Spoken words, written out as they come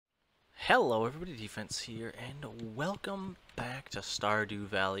Hello everybody, Defense here, and welcome back to Stardew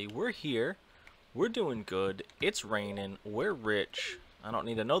Valley. We're here, we're doing good, it's raining, we're rich. I don't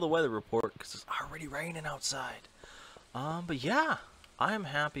need to know the weather report because it's already raining outside. But yeah, I'm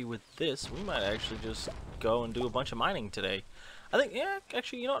happy with this. We might actually just go and do a bunch of mining today. I think, yeah,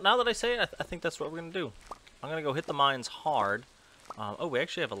 actually, you know what, now that I say it, I think that's what we're going to do. I'm going to go hit the mines hard. Oh, we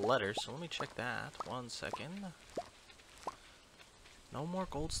actually have a letter, so let me check that. 1 second. No more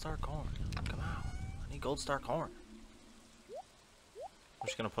gold star corn. Come on. I need gold star corn. I'm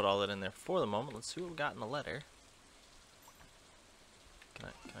just going to put all that in there for the moment. Let's see what we got in the letter.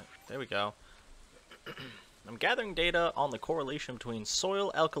 There we go. I'm gathering data on the correlation between soil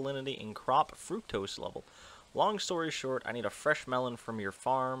alkalinity and crop fructose level. Long story short, I need a fresh melon from your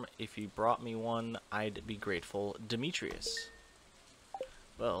farm. If you brought me one, I'd be grateful. Demetrius.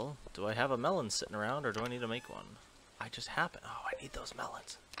 Well, do I have a melon sitting around, or do I need to make one? I just happen. Oh, I need those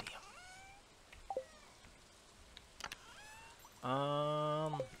melons.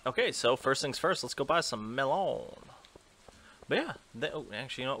 Damn. Okay, so first things first, let's go buy some melon. But yeah, oh,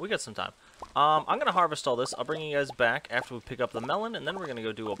 actually, you know what? We got some time. I'm gonna harvest all this. I'll bring you guys back after we pick up the melon, and then we're gonna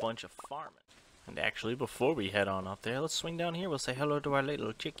go do a bunch of farming. And actually, before we head on up there, let's swing down here. We'll say hello to our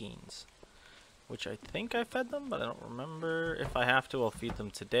little chickens, which I think I fed them, but I don't remember. If I have to, I'll feed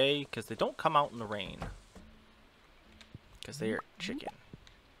them today because they don't come out in the rain. Because they are chicken.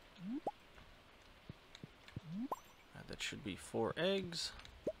 That should be 4 eggs.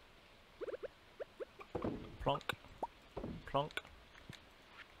 Plunk. Plunk.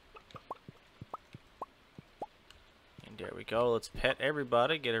 And there we go. Let's pet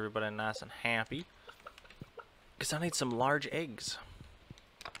everybody. Get everybody nice and happy. Because I need some large eggs.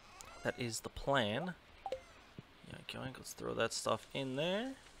 That is the plan. Yeah, let's throw that stuff in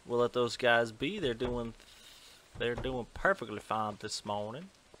there. We'll let those guys be. They're doing perfectly fine this morning.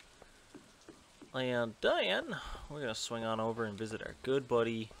 And then we're going to swing on over and visit our good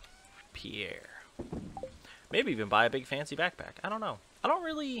buddy Pierre. Maybe even buy a big fancy backpack. I don't know. I don't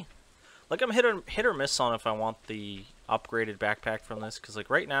really... Like, I'm hit or miss on if I want the upgraded backpack from this. Because, like,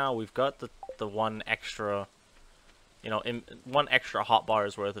 right now we've got the one extra... You know, one extra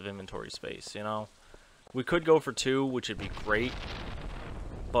hotbar's worth of inventory space, you know? We could go for 2, which would be great.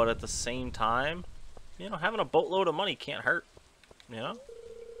 But at the same time... You know, having a boatload of money can't hurt, you know?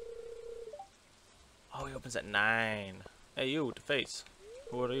 Oh, he opens at 9. Hey, you with the face.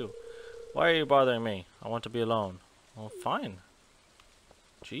 Who are you? Why are you bothering me? I want to be alone. Well, fine.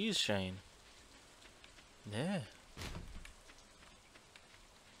 Jeez, Shane. Yeah.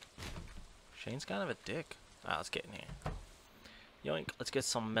 Shane's kind of a dick. Ah, let's get in here. Yoink, let's get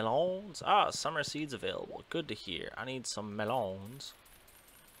some melons. Ah, summer seeds available. Good to hear. I need some melons.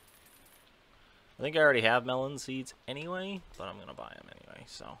 I think I already have melon seeds anyway, but I'm going to buy them anyway,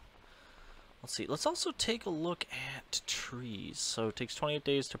 so. Let's see. Let's also take a look at trees. So it takes 28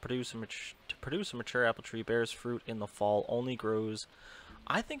 days to produce a mature apple tree. Bears fruit in the fall. Only grows.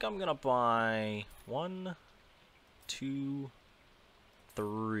 I think I'm going to buy 1, 2,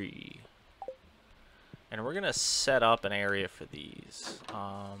 3. And we're going to set up an area for these.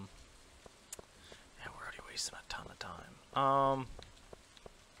 Yeah, we're already wasting a ton of time.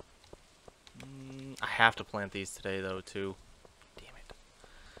 I have to plant these today, though, too. Damn it.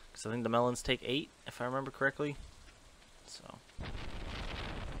 Because I think the melons take 8, if I remember correctly. So.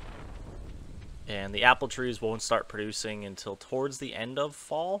 And the apple trees won't start producing until towards the end of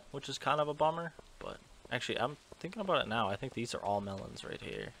fall, which is kind of a bummer. But, actually, I'm thinking about it now. I think these are all melons right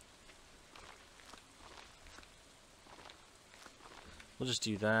here. We'll just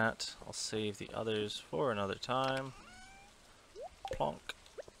do that. I'll save the others for another time. Plonk.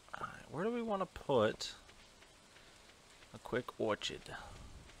 Where do we want to put a quick orchard?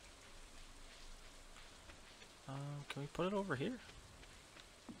 Can we put it over here?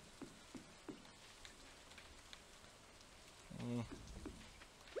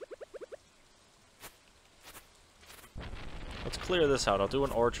 Let's clear this out. I'll do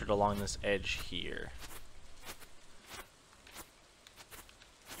an orchard along this edge here.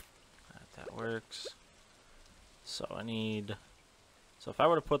 That works. So I need... So if I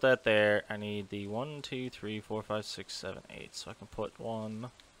were to put that there, I need the 1, 2, 3, 4, 5, 6, 7, 8. So I can put 1.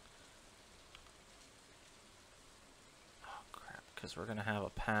 Oh crap, because we're gonna have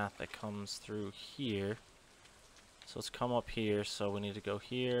a path that comes through here. So let's come up here. So we need to go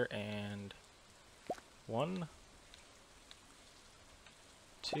here and 1,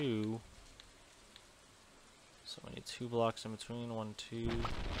 2. So we need 2 blocks in between. 1, 2,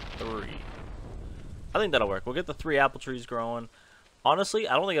 3. I think that'll work. We'll get the 3 apple trees growing. Honestly,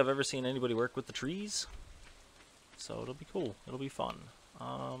 I don't think I've ever seen anybody work with the trees. So it'll be cool. It'll be fun.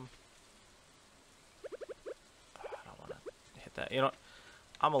 at that. You know what?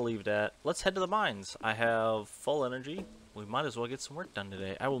 I'm gonna leave that. Let's head to the mines. I have full energy. We might as well get some work done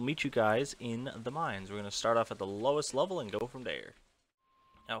today. I will meet you guys in the mines. We're gonna start off at the lowest level and go from there.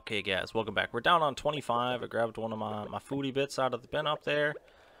 Okay, guys, welcome back. We're down on 25. I grabbed one of my foodie bits out of the bin up there.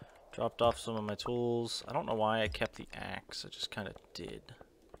 Dropped off some of my tools. I don't know why I kept the axe. I just kind of did.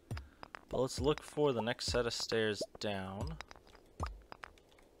 But let's look for the next set of stairs down.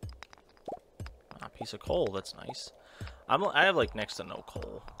 A piece of coal. That's nice. I have like next to no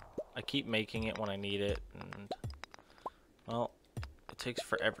coal. I keep making it when I need it, and well, it takes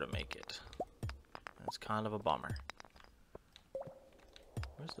forever to make it. And it's kind of a bummer.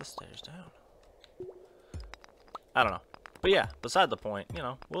 Where's the stairs down? I don't know. But yeah, beside the point, you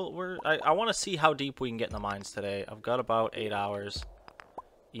know, I want to see how deep we can get in the mines today. I've got about 8 hours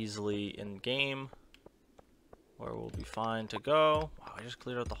easily in game where we'll be fine to go. Wow, I just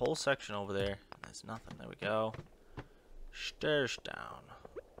cleared out the whole section over there. There's nothing. There we go. Stairs down.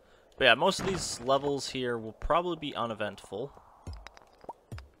 But yeah, most of these levels here will probably be uneventful.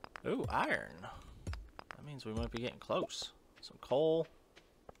 Ooh, iron. That means we might be getting close. Some coal.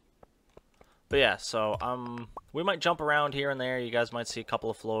 But yeah, so we might jump around here and there. You guys might see a couple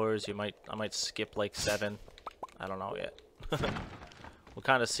of floors. I might skip like 7. I don't know yet. We'll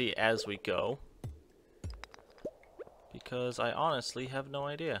kind of see as we go. Because I honestly have no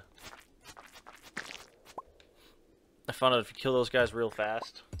idea. I found out if you kill those guys real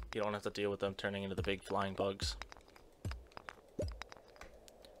fast, you don't have to deal with them turning into the big flying bugs.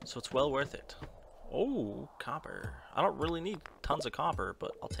 So it's well worth it. Oh, copper. I don't really need tons of copper,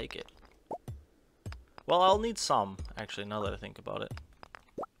 but I'll take it. Well, I'll need some, actually, now that I think about it.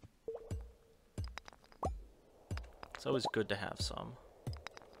 It's always good to have some.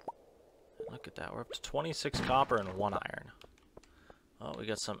 Look at that, we're up to 26 copper and 1 iron. Oh, we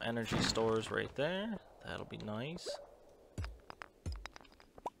got some energy stores right there. That'll be nice.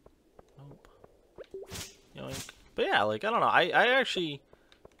 Nope. Yoink. But yeah, like, I don't know. I actually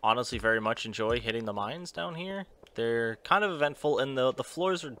honestly very much enjoy hitting the mines down here. They're kind of eventful, and the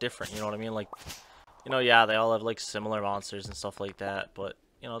floors are different, you know what I mean? Like, you know, yeah, they all have, like, similar monsters and stuff like that, but,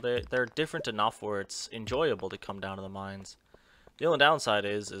 you know, they're different enough where it's enjoyable to come down to the mines. The only downside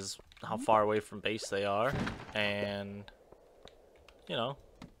is how far away from base they are, and, you know,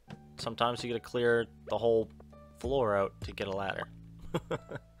 sometimes you gotta clear the whole floor out to get a ladder.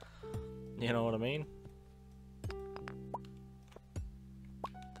 You know what I mean?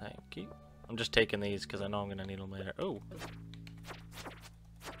 Thank you. I'm just taking these because I know I'm gonna need them later. Oh!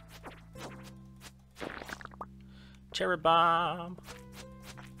 Cherry bomb!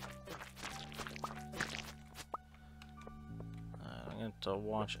 I'm going to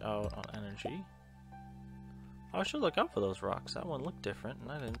watch out on energy. I should look out for those rocks. That one looked different,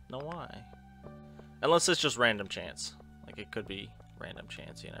 and I didn't know why. Unless it's just random chance. Like, it could be random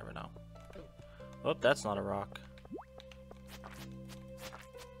chance, you never know. Oh, that's not a rock.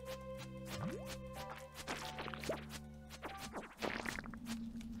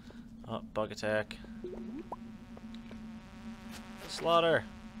 Oh, bug attack. Slaughter!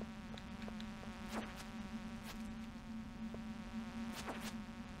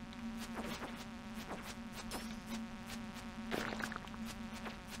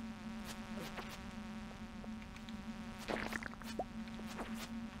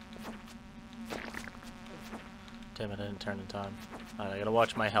 Damn it, I didn't turn in time. Alright, I gotta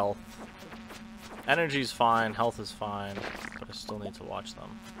watch my health. Energy's fine, health is fine, but I still need to watch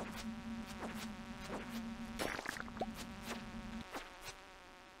them.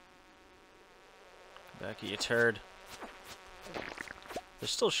 Back at you, turd. They're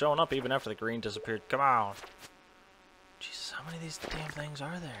still showing up even after the green disappeared. Come on! Jesus, how many of these damn things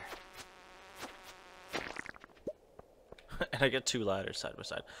are there? And I get 2 ladders side by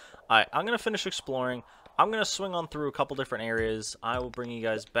side. Alright, I'm gonna finish exploring. I'm gonna swing on through a couple different areas. I will bring you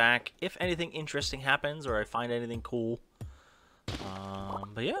guys back if anything interesting happens or I find anything cool.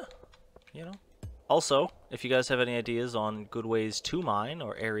 But yeah, you know. Also, if you guys have any ideas on good ways to mine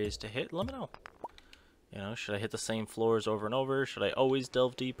or areas to hit, let me know. You know, should I hit the same floors over and over? Should I always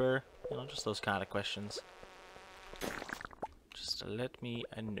delve deeper? You know, just those kind of questions. Just let me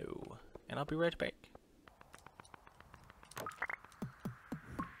know. And I'll be right back.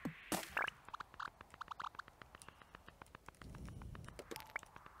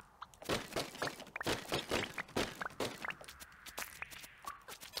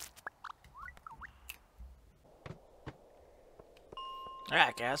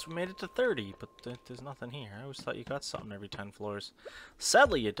 Alright guys, we made it to 30, but there's nothing here. I always thought you got something every 10 floors.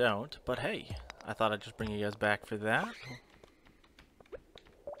 Sadly you don't, but hey, I thought I'd just bring you guys back for that.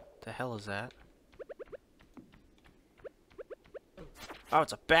 The hell is that? Oh,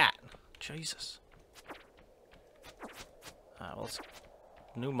 it's a bat. Jesus. Well, it's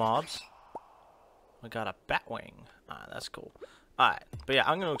new mobs. We got a bat wing. That's cool. Alright, but yeah,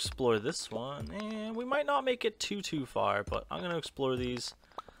 I'm going to explore this one. And we might not make it too far, but I'm going to explore these.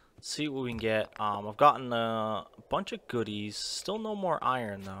 See what we can get. I've gotten a bunch of goodies. Still no more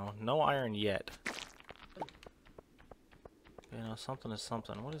iron, though. No iron yet. You know, something is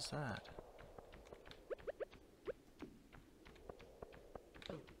something. What is that?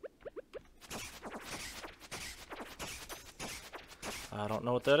 I don't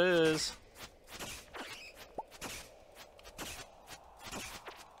know what that is.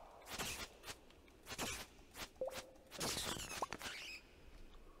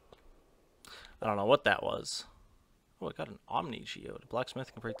 I don't know what that was. Oh, I got an Omni Geode.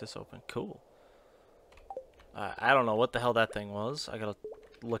 Blacksmith can break this open. Cool. I don't know what the hell that thing was. I gotta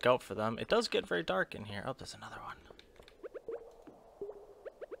look out for them. It does get very dark in here. Oh, there's another one.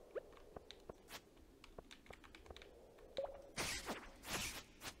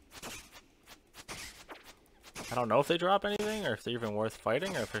 I don't know if they drop anything, or if they're even worth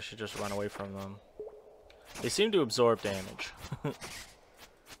fighting, or if I should just run away from them. They seem to absorb damage.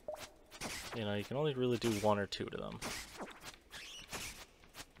 You know, you can only really do 1 or 2 to them.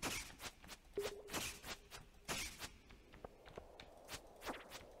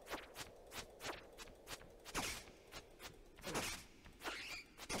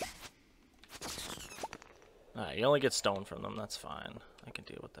 Alright, you only get stone from them, that's fine. I can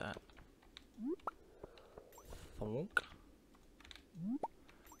deal with that. Thunk.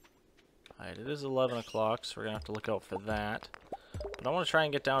 Alright, it is 11 o'clock, so we're gonna have to look out for that. But I want to try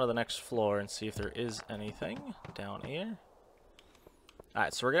and get down to the next floor and see if there is anything down here.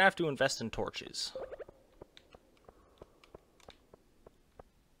 Alright, so we're gonna have to invest in torches.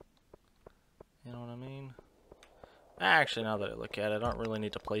 You know what I mean? Actually, now that I look at it, I don't really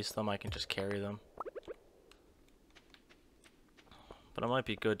need to place them, I can just carry them. But it might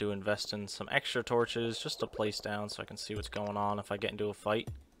be good to invest in some extra torches just to place down so I can see what's going on if I get into a fight.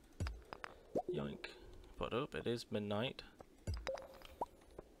 Yoink. But oh, it is midnight.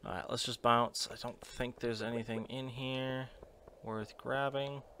 Alright, let's just bounce. I don't think there's anything in here worth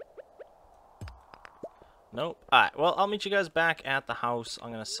grabbing. Nope. Alright, well, I'll meet you guys back at the house.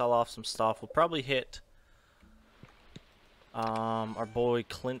 I'm going to sell off some stuff. We'll probably hit our boy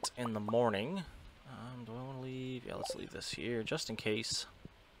Clint in the morning. Do I want to leave? Yeah, let's leave this here just in case.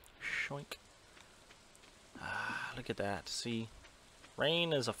 Shoink. Look at that. See?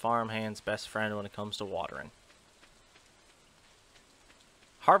 Rain is a farmhand's best friend when it comes to watering.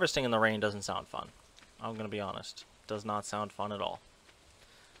 Harvesting in the rain doesn't sound fun. I'm going to be honest. Does not sound fun at all.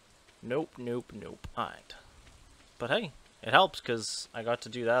 Nope, nope, nope. Alright. But hey, it helps because I got to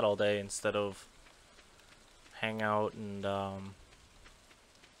do that all day instead of hang out and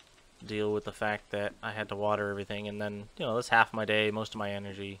deal with the fact that I had to water everything, and then, you know, that's half my day, most of my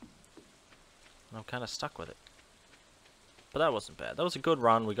energy, and I'm kind of stuck with it. But that wasn't bad. That was a good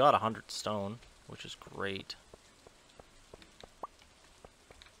run. We got 100 stone, which is great.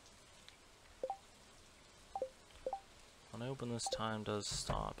 When I open this, time does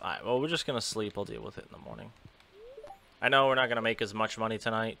stop. Alright, well, we're just gonna sleep. I'll deal with it in the morning. I know we're not gonna make as much money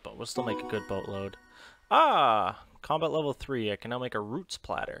tonight, but we'll still make a good boatload. Ah! Combat level 3. I can now make a roots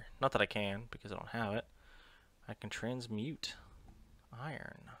platter. Not that I can, because I don't have it. I can transmute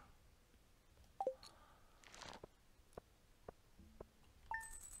iron.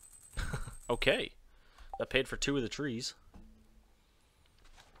 Okay. That paid for 2 of the trees.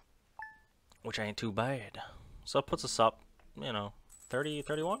 Which ain't too bad. So that puts us up, you know, 30,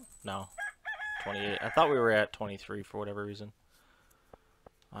 31? No. 28. I thought we were at 23 for whatever reason.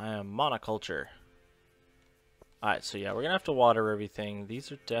 I am monoculture. Alright, so yeah, we're gonna have to water everything.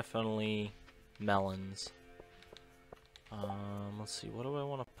 These are definitely melons. Let's see, what do I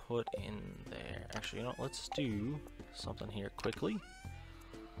want to put in there? Actually, you know, let's do something here quickly.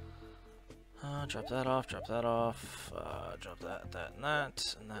 Drop that off, drop that off, drop that, that, and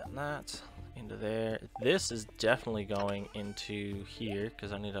that, and that, and that, into there. This is definitely going into here,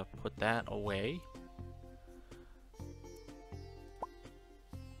 because I need to put that away.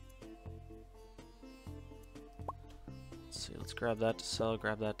 Let's see, let's grab that to sell,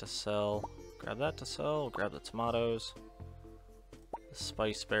 grab that to sell, grab that to sell, grab the tomatoes, the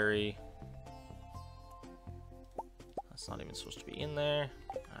spice berry. That's not even supposed to be in there.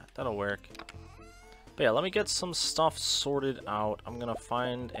 Alright, that'll work. But yeah, let me get some stuff sorted out. I'm gonna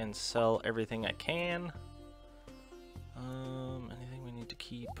find and sell everything I can. Anything we need to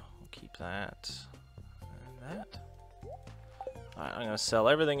keep, we'll keep that. And that. Alright, I'm gonna sell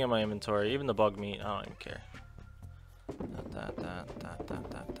everything in my inventory, even the bug meat, I don't even care.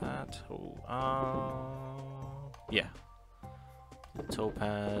 that. Oh, yeah.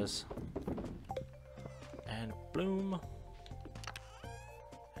 Topaz. And bloom.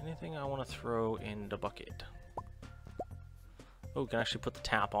 Anything I want to throw in the bucket? Oh, we can actually put the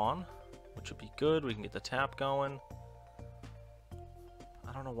tap on, which would be good. We can get the tap going.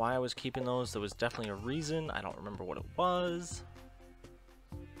 I don't know why I was keeping those. There was definitely a reason. I don't remember what it was.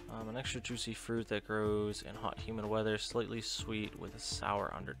 An extra juicy fruit that grows in hot, humid weather, slightly sweet with a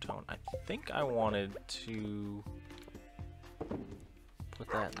sour undertone. I think I wanted to put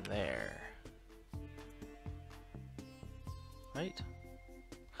that in there. Right?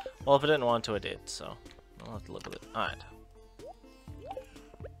 Well, if I didn't want to, I did, so I'll have to live with it. Alright.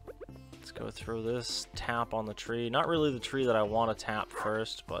 Let's go throw this tap on the tree. Not really the tree that I want to tap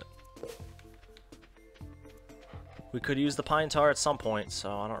first, but we could use the pine tar at some point, so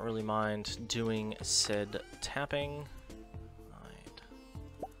I don't really mind doing said tapping. Alright.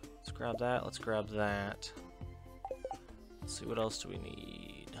 Let's grab that. Let's grab that. Let's see, what else do we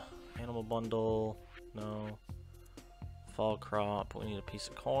need? Animal bundle. No. Fall crop. We need a piece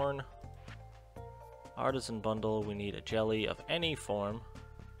of corn. Artisan bundle. We need a jelly of any form.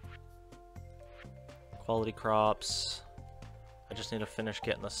 Quality crops. I just need to finish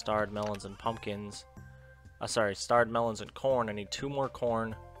getting the starred melons and pumpkins. Sorry, starred melons and corn. I need 2 more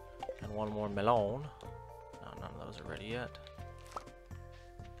corn and 1 more melon. No, none of those are ready yet.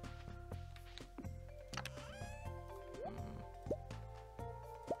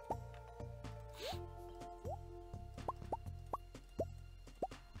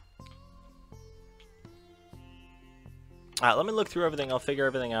 Alright, let me look through everything. I'll figure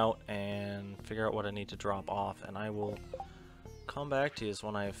everything out and figure out what I need to drop off, and I will come back to you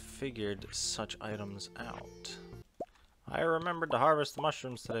when I have figured such items out. I remembered to harvest the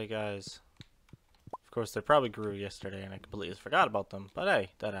mushrooms today, guys. Of course, they probably grew yesterday and I completely forgot about them, but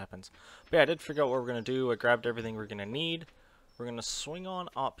hey, that happens. But yeah, I did figure out what we're going to do. I grabbed everything we're going to need. We're going to swing on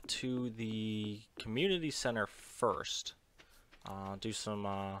up to the community center first. Do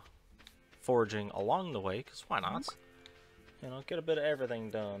some foraging along the way, because why not? You know, get a bit of everything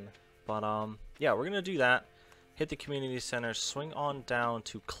done. But yeah, we're going to do that. Hit the community center, swing on down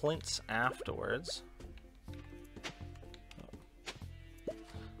to Clint's afterwards.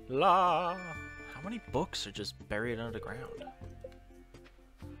 La! How many books are just buried underground?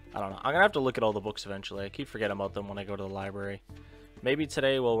 I don't know. I'm gonna have to look at all the books eventually. I keep forgetting about them when I go to the library. Maybe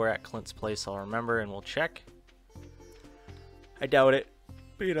today while we're at Clint's place I'll remember and we'll check. I doubt it.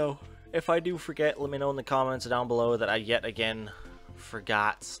 But you know, if I do forget, let me know in the comments down below that I yet again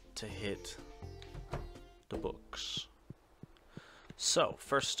forgot to hit the books. So,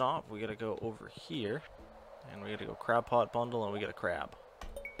 first off, we gotta go over here. And we gotta go crab pot bundle and we get a crab.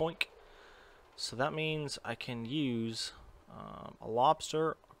 Boink. So that means I can use a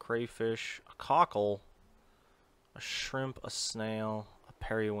lobster, a crayfish, a cockle, a shrimp, a snail, a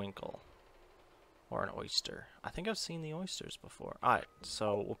periwinkle, or an oyster. I think I've seen the oysters before. Alright,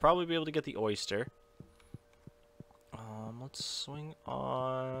 so we'll probably be able to get the oyster. Let's swing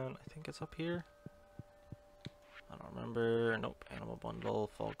on, I think it's up here. I don't remember. Nope. Animal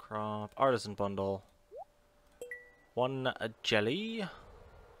bundle, fall crop, artisan bundle. 1 jelly.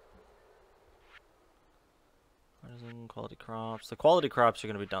 Artisan, quality crops. The quality crops are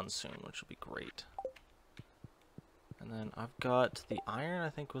going to be done soon, which will be great. And then I've got the iron, I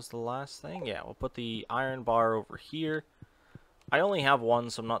think was the last thing. Yeah, we'll put the iron bar over here. I only have 1,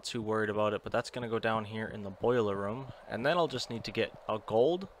 so I'm not too worried about it, but that's going to go down here in the boiler room. And then I'll just need to get a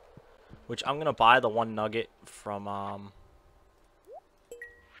gold, which I'm going to buy the 1 nugget from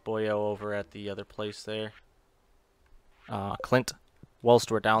Boyo over at the other place there. Clint,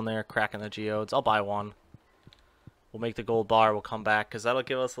 whilst we're down there cracking the geodes. I'll buy 1. We'll make the gold bar, we'll come back, because that'll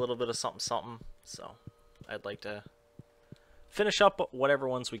give us a little bit of something. So, I'd like to finish up whatever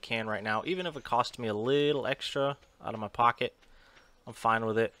ones we can right now. Even if it costs me a little extra out of my pocket, I'm fine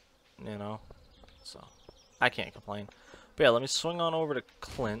with it, you know. So, I can't complain. But yeah, let me swing on over to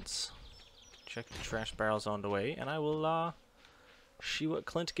Clint's. Check the trash barrels on the way, and I will see what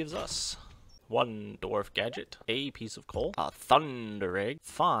Clint gives us. 1 dwarf gadget, a piece of coal, a thunder egg,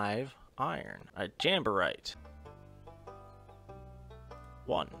 5 iron, a jamborite.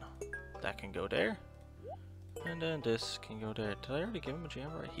 1. That can go there. And then this can go there. Did I already give him a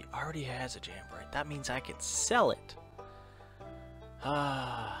jamborite? He already has a jamborite. That means I can sell it.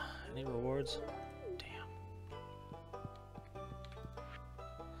 Any rewards? Damn.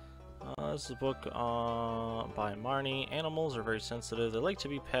 This is a book by Marnie. Animals are very sensitive. They like to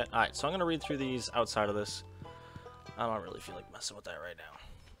be pet. Alright, so I'm going to read through these outside of this. I don't really feel like messing with that right now.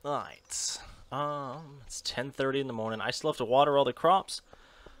 Alright. It's 10:30 in the morning. I still have to water all the crops,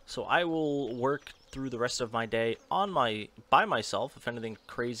 so I will work through the rest of my day by myself. If anything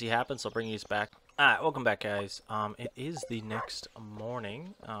crazy happens, I'll bring you back. Alright, welcome back, guys. It is the next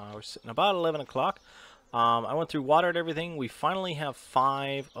morning. We're sitting about 11 o'clock. I went through, watered everything. We finally have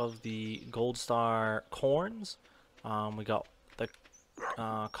 5 of the Gold Star corns. We got the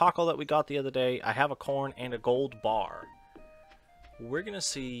cockle that we got the other day. I have a corn and a gold bar. We're gonna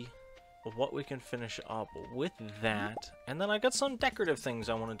see what we can finish up with that, and then I got some decorative things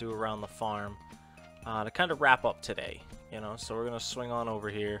I want to do around the farm to kind of wrap up today, you know. So we're gonna swing on over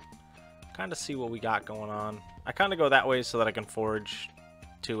here, kind of see what we got going on. I kind of go that way so that I can forage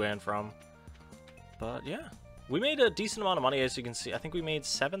to and from. But yeah, we made a decent amount of money, as you can see. I think we made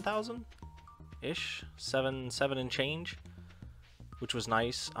 7,000 ish, seven and change, which was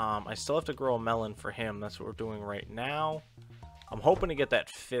nice. I still have to grow a melon for him. That's what we're doing right now. I'm hoping to get that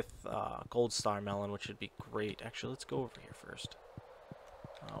 5th gold star melon, which would be great. Actually, let's go over here first.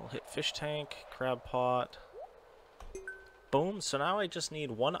 We'll hit fish tank, crab pot. Boom. So now I just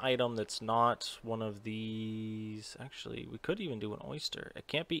need one item that's not one of these. Actually, we could even do an oyster. It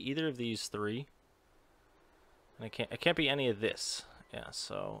can't be either of these 3. And it can't be any of this. Yeah,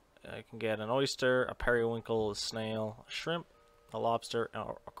 so I can get an oyster, a periwinkle, a snail, a shrimp, a lobster,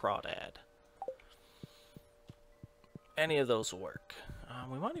 or a crawdad. Any of those will work.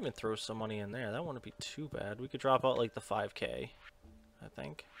 We might even throw some money in there. That wouldn't be too bad. We could drop out like the 5K, I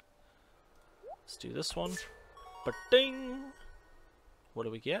think. Let's do this one. But ding! What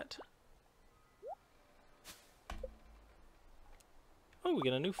do we get? Oh, we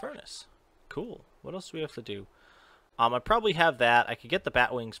get a new furnace. Cool. What else do we have to do? I probably have that. I could get the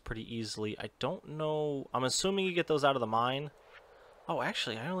bat wings pretty easily. I don't know. I'm assuming you get those out of the mine. Oh,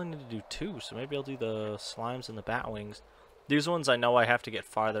 actually, I only need to do 2, so maybe I'll do the slimes and the bat wings. These ones I know I have to get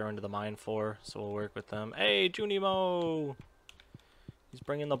farther into the mine for, so we'll work with them. Hey, Junimo! He's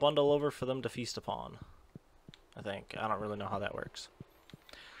bringing the bundle over for them to feast upon, I think. I don't really know how that works.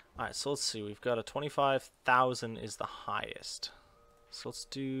 Alright, so let's see. We've got a 25,000 is the highest. So let's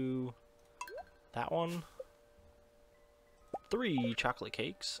do that one. 3 chocolate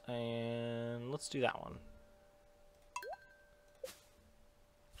cakes, and let's do that one.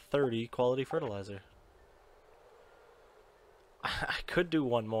 30 quality fertilizer. I could do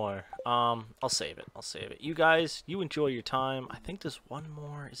one more. I'll save it. I'll save it. You guys, you enjoy your time. I think there's one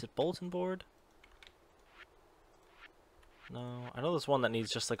more. Is it bulletin board? No, I know there's one that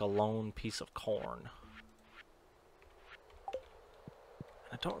needs just like a lone piece of corn.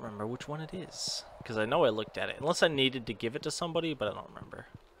 I don't remember which one it is, because I know I looked at it. Unless I needed to give it to somebody, but I don't remember.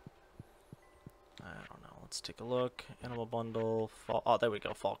 I don't know. Let's take a look. Animal bundle. Fall. Oh, there we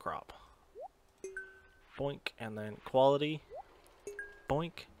go. Fall crop. Boink. And then quality.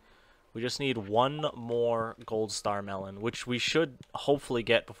 Boink. We just need one more gold star melon, which we should hopefully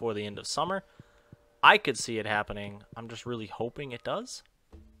get before the end of summer. I could see it happening. I'm just really hoping it does.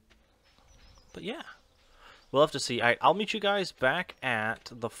 But yeah. We'll have to see. Alright, I'll meet you guys back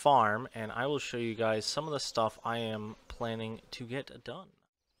at the farm, and I will show you guys some of the stuff I am planning to get done.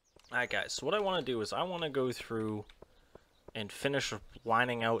 Alright guys, so what I want to do is I want to go through and finish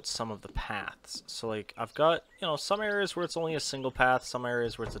lining out some of the paths. So like, I've got, you know, some areas where it's only a single path, some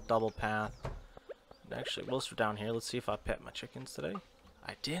areas where it's a double path. And actually, whilst we're down here, let's see if I pet my chickens today.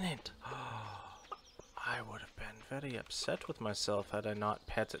 I didn't! I would have been very upset with myself had I not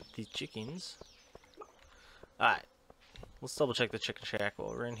petted the chickens. Alright, let's double check the chicken shack while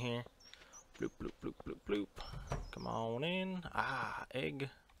we're in here. Bloop, bloop, bloop, bloop, bloop. Come on in. Ah, egg.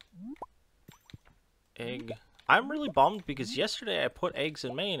 Egg. I'm really bummed because yesterday I put eggs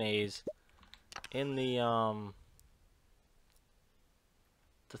and mayonnaise in the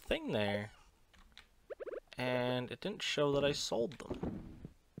thing there, and it didn't show that I sold them.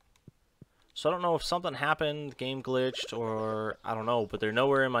 So I don't know if something happened, game glitched, or I don't know, but they're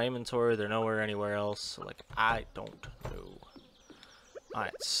nowhere in my inventory, they're nowhere anywhere else, so like, I don't know.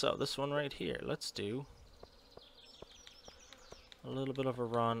 Alright, so this one right here, let's do a little bit of a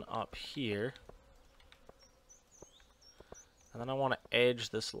run up here. And then I want to edge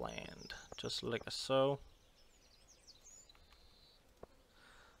this land, just like so.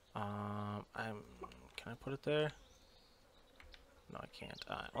 Can I put it there? No, I can't.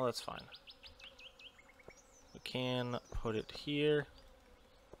 Alright, well that's fine. We can put it here.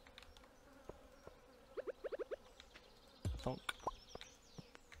 Thunk.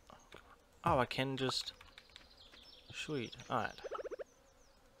 Oh, I can just... Sweet. Alright.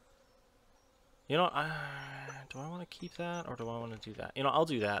 You know, do I want to keep that, or do I want to do that? You know, I'll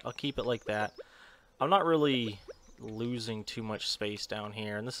do that. I'll keep it like that. I'm not really losing too much space down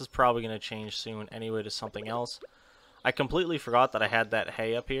here. And this is probably going to change soon anyway to something else. I completely forgot that I had that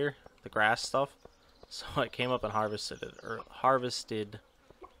hay up here, the grass stuff. So I came up and harvested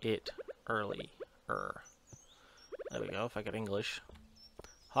it early. There we go, if I get English.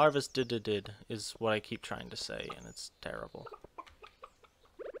 Harvested is what I keep trying to say, and it's terrible.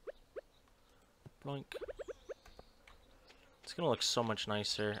 Bloink. It's gonna look so much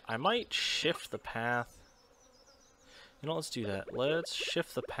nicer. I might shift the path. You know, let's do that. Let's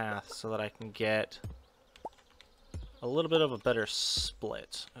shift the path so that I can get a little bit of a better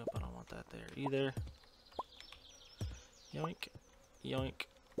split. Oh, I don't want that there either. Yoink, yoink,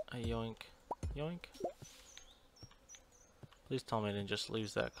 a yoink, yoink. Please tell me I didn't just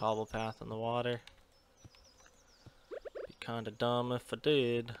lose that cobble path in the water. Be kinda dumb if I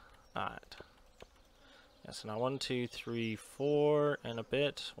did. Alright. Yeah, so now 1, 2, 3, 4 and a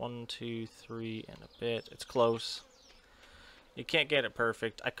bit. 1, 2, 3 and a bit. It's close. You can't get it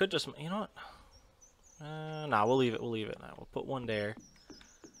perfect. I could just, you know what? Nah, we'll leave it. We'll leave it now. We'll put one there.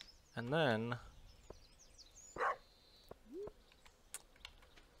 And then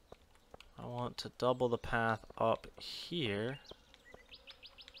I want to double the path up here.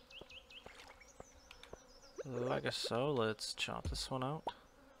 Like so. Let's chop this one out.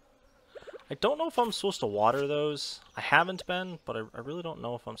 I don't know if I'm supposed to water those. I haven't been, but I really don't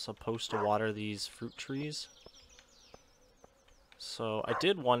know if I'm supposed to water these fruit trees. So I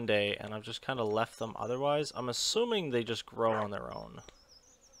did one day, and I've just kind of left them otherwise. I'm assuming they just grow on their own.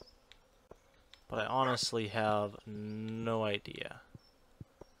 But I honestly have no idea.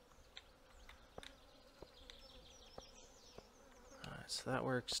 Alright, so that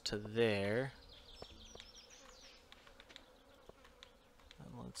works to there.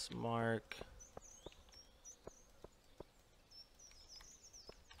 And let's mark.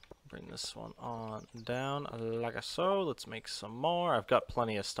 Bring this one on down like so. Let's make some more. I've got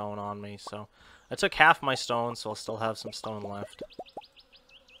plenty of stone on me, so I took half my stone, so I'll still have some stone left.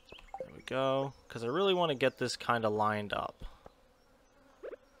 There we go. Because I really want to get this kind of lined up.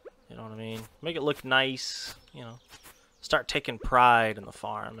 You know what I mean? Make it look nice, you know. Start taking pride in the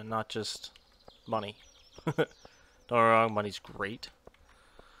farm and not just money. Don't get me wrong, money's great.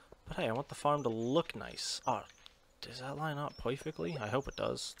 But hey, I want the farm to look nice. Oh, does that line up perfectly? I hope it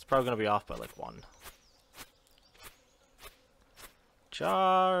does. It's probably going to be off by like 1.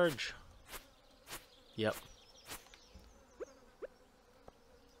 Charge! Yep.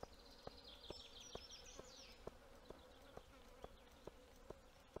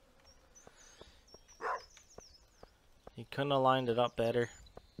 You couldn't have lined it up better.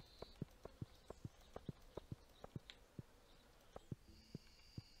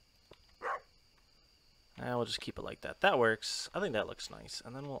 And we'll just keep it like that. That works. I think that looks nice.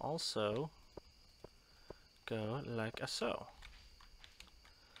 And then we'll also go like so.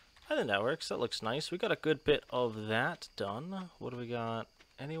 I think that works. That looks nice. We got a good bit of that done. What do we got?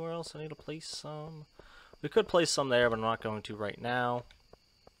 Anywhere else I need to place some? We could place some there, but I'm not going to right now.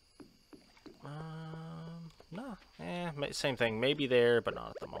 No. Same thing. Maybe there, but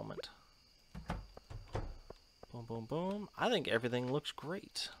not at the moment. Boom, boom, boom. I think everything looks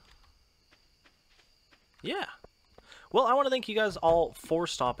great. Yeah. Well, I want to thank you guys all for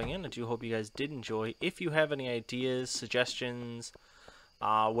stopping in. I do hope you guys did enjoy. If you have any ideas, suggestions,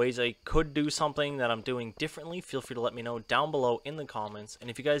 ways I could do something that I'm doing differently, feel free to let me know down below in the comments. And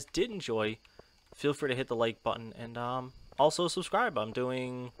if you guys did enjoy, feel free to hit the like button and also subscribe. I'm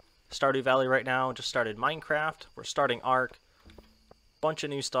doing Stardew Valley right now. Just started Minecraft. We're starting Ark. Bunch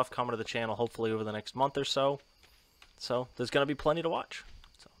of new stuff coming to the channel hopefully over the next month or so. So there's going to be plenty to watch.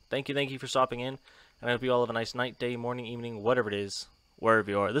 So thank you for stopping in. And I hope you all have a nice night, day, morning, evening, whatever it is,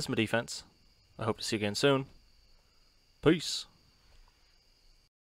 wherever you are. This is my defense. I hope to see you again soon. Peace.